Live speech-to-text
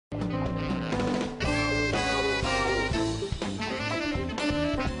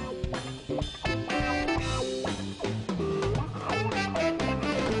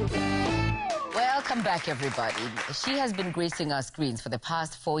back, everybody. She has been gracing our screens for the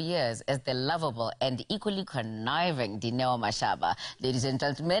past 4 years as the lovable and equally conniving Dineo Mashaba. Ladies and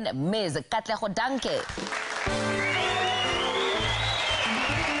gentlemen, Ms. KATLEGO DANKE.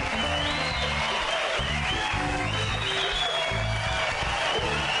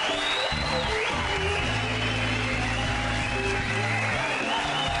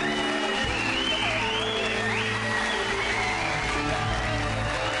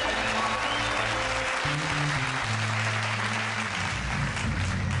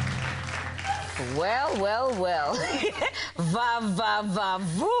 Well.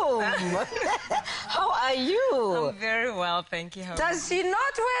 Voom. How are you? I'm very well, thank you. Does she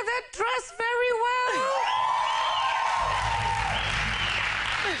not wear that dress very well?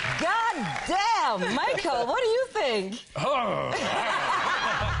 God damn! Michael, what do you think?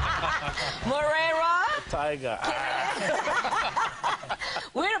 Moreira? Tiger.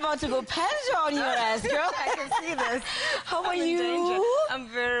 We're about to go panjo on your ass, girl. I can see this. How are you? I'm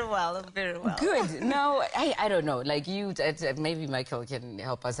very well. Good. Now, I don't know, like you, maybe Michael can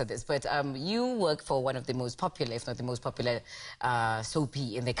help us at this, but you work for one of the most popular, if not the most popular,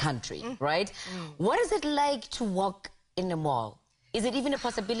 soapy in the country, right? What is it like to walk in a mall? Is it even a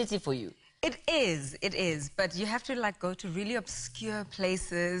possibility for you? It is, but you have to like go to really obscure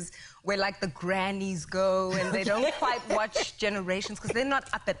places where like the grannies go and they don't quite watch Generations because they're not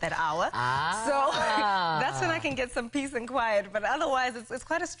up at that hour. So that's when I can get some peace and quiet, but otherwise it's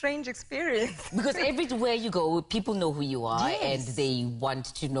quite a strange experience. Because everywhere you go, people know who you are. Yes. And they want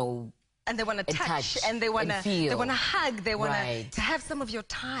to know. And they want to touch, and they want to hug, they want to have some of your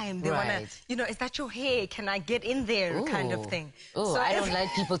time. They want to, you know, is that your hair? Can I get in there? Ooh. Kind of thing. Oh, so I don't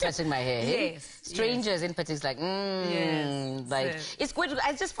like people touching my hair. Yes. Strangers in particular, like, it's good.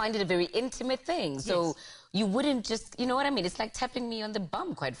 I just find it a very intimate thing. So you wouldn't just, you know what I mean? It's like tapping me on the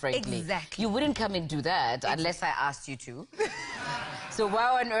bum, quite frankly. Exactly. You wouldn't come and do that unless I asked you to. So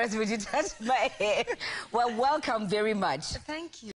why on earth would you touch my hair? Well, welcome very much. Thank you.